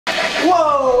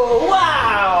Whoa!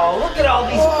 Wow! Look at all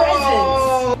these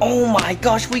presents! Oh my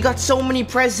gosh, we got so many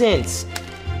presents!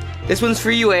 This one's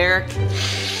for you, Eric.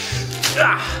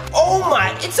 Ah, oh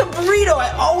my, it's a burrito!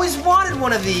 I always wanted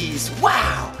one of these!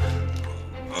 Wow!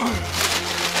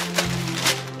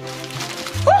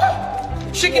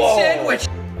 Chicken sandwich!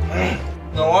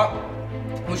 You know what?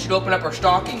 We should open up our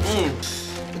stockings.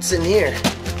 What's in here?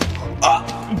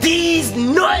 These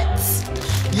nuts!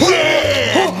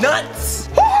 Yeah! Nuts!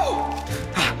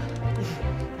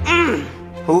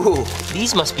 Ooh,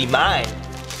 these must be mine.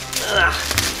 Nut!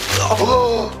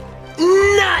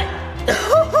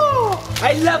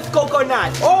 I love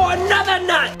coconut. Oh, another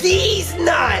nut! These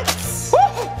nuts!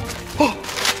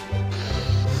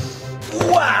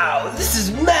 Wow, this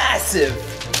is massive!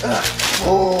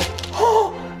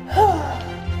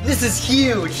 This is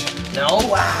huge! No,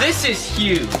 wow. This is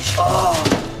huge!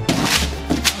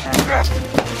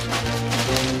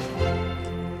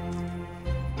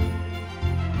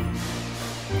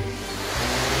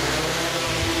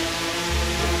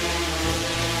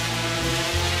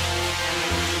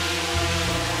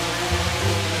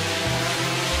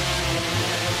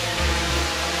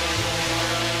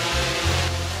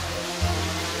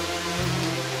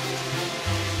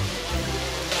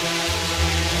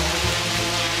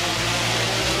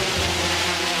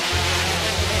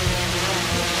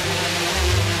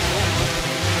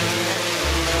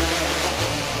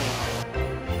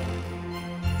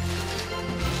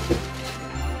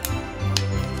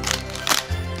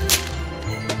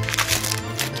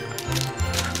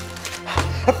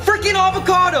 A freaking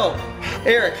avocado!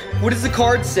 Eric, what does the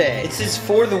card say? It says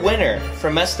for the winner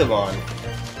from Esteban.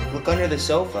 Look under the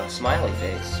sofa, smiley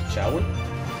face, shall we?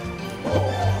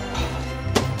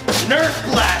 Nerf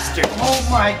blaster! Oh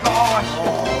my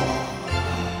gosh!